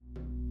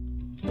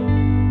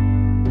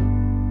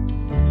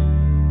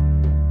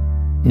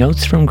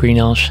Notes from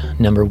Greenelsh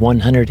number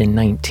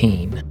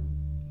 119.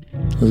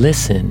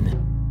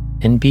 Listen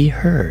and be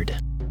heard.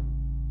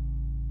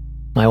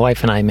 My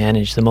wife and I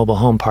manage the mobile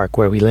home park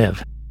where we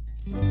live.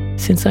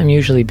 Since I'm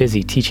usually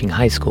busy teaching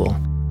high school,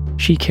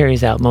 she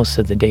carries out most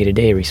of the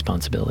day-to-day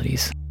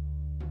responsibilities.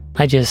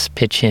 I just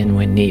pitch in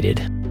when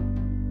needed.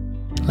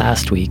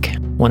 Last week,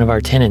 one of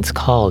our tenants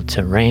called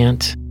to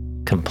rant,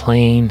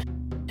 complain,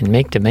 and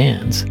make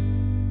demands.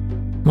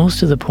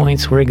 Most of the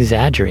points were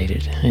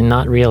exaggerated and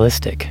not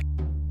realistic.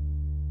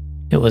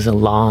 It was a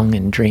long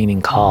and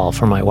draining call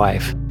for my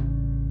wife,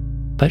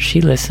 but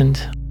she listened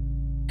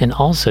and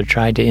also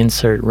tried to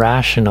insert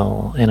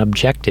rational and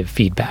objective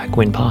feedback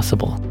when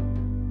possible.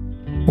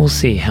 We'll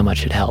see how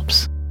much it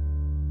helps.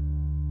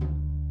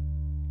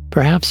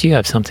 Perhaps you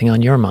have something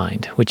on your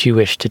mind which you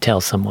wish to tell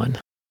someone.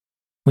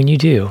 When you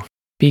do,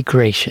 be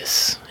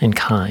gracious and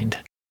kind.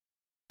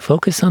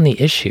 Focus on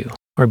the issue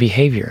or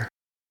behavior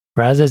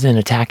rather than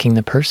attacking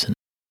the person.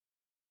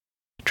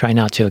 Try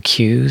not to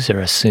accuse or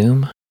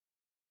assume.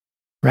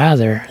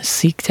 Rather,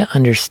 seek to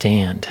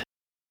understand.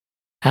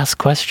 Ask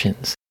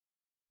questions.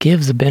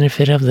 Give the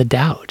benefit of the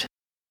doubt.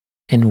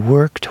 And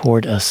work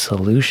toward a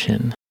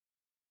solution.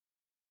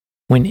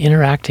 When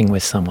interacting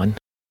with someone,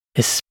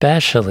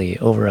 especially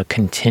over a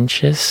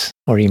contentious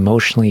or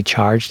emotionally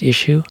charged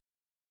issue,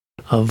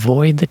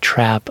 avoid the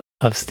trap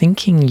of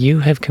thinking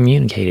you have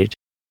communicated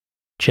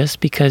just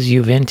because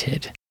you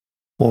vented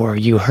or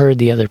you heard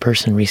the other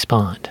person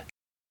respond.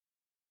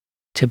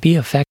 To be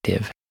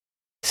effective,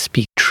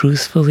 speak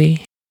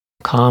truthfully,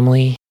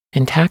 calmly,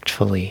 and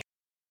tactfully.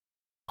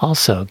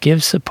 Also,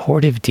 give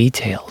supportive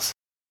details.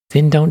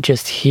 Then don't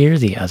just hear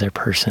the other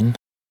person.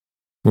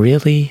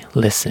 Really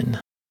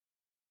listen.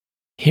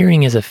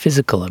 Hearing is a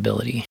physical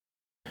ability,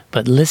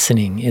 but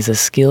listening is a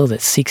skill that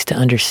seeks to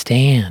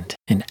understand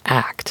and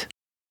act.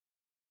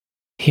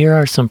 Here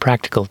are some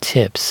practical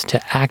tips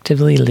to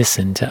actively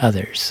listen to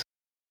others.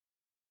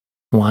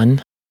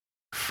 1.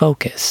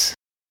 Focus.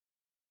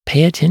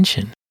 Pay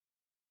attention.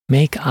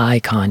 Make eye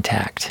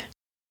contact.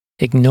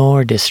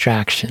 Ignore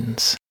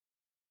distractions.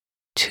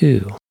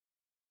 2.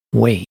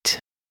 Wait.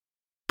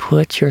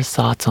 Put your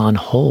thoughts on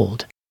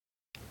hold.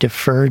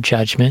 Defer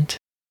judgment.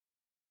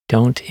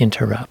 Don't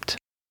interrupt.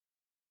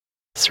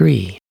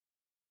 3.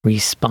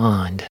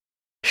 Respond.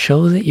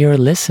 Show that you're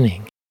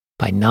listening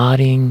by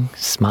nodding,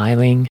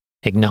 smiling,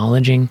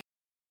 acknowledging.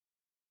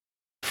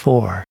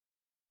 4.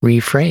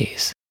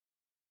 Rephrase.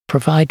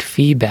 Provide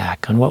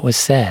feedback on what was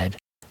said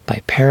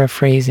by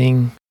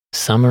paraphrasing,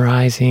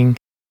 summarizing,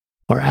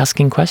 or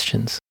asking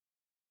questions.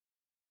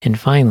 And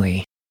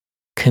finally,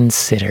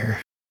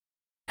 consider.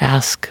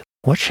 Ask,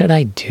 what should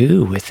I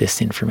do with this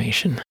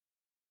information?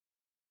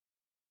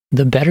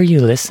 The better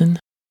you listen,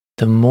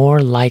 the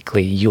more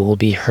likely you will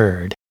be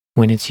heard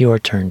when it's your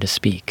turn to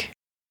speak.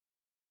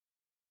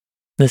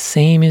 The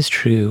same is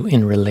true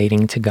in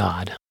relating to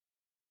God.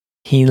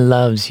 He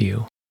loves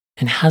you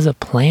and has a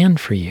plan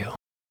for you.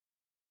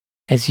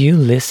 As you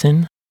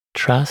listen,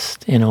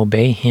 trust, and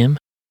obey Him,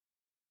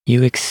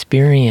 you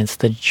experience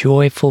the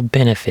joyful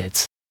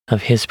benefits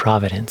of His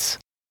providence.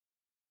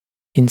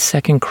 In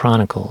 2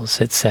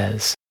 Chronicles it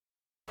says,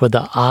 "For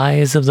the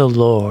eyes of the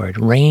Lord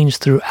range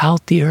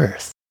throughout the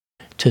earth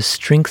to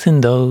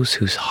strengthen those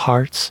whose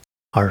hearts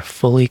are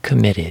fully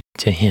committed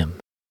to Him."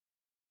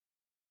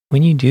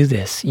 When you do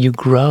this, you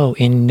grow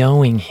in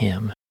knowing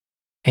Him,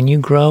 and you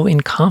grow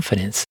in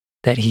confidence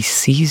that He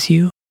sees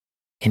you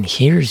and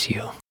hears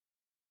you.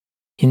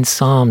 In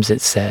Psalms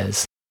it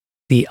says,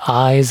 "The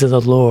eyes of the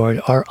Lord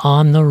are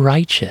on the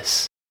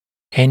righteous,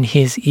 and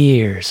His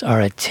ears are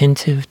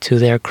attentive to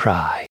their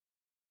cry."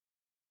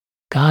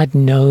 God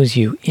knows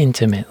you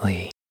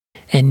intimately,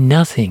 and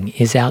nothing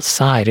is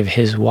outside of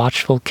His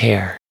watchful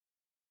care.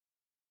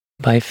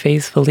 By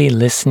faithfully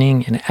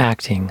listening and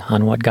acting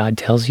on what God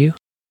tells you,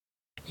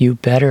 you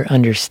better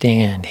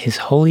understand His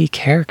holy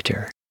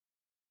character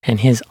and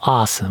His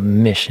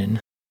awesome mission.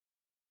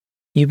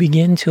 You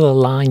begin to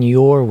align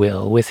your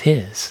will with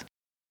His.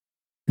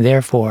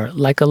 Therefore,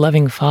 like a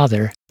loving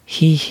Father,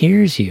 He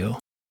hears you,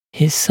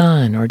 His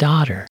son or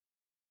daughter,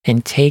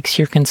 and takes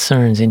your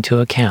concerns into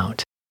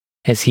account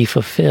as He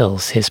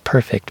fulfills His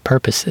perfect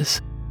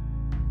purposes.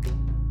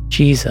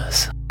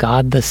 Jesus,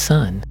 God the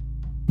Son,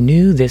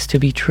 knew this to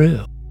be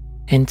true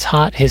and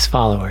taught His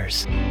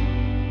followers,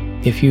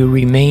 "If you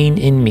remain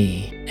in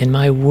me and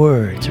my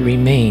words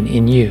remain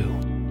in you,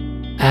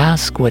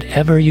 ask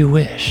whatever you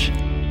wish,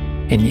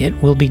 and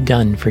it will be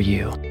done for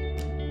you."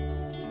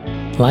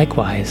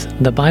 Likewise,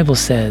 the Bible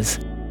says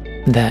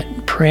that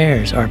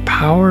prayers are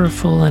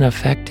powerful and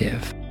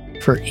effective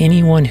for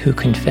anyone who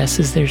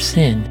confesses their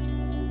sin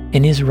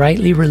and is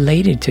rightly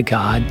related to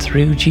God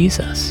through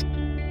Jesus.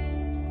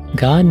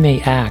 God may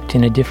act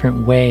in a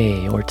different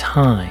way or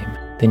time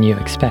than you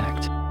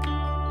expect,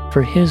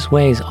 for His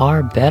ways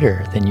are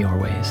better than your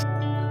ways,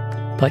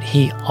 but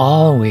He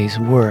always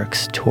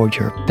works toward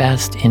your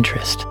best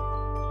interest.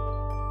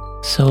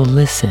 So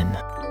listen,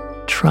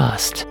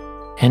 trust,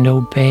 and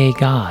obey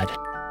God.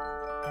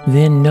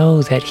 Then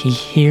know that He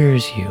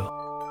hears you,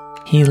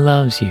 He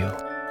loves you,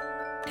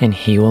 and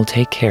He will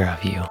take care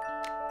of you.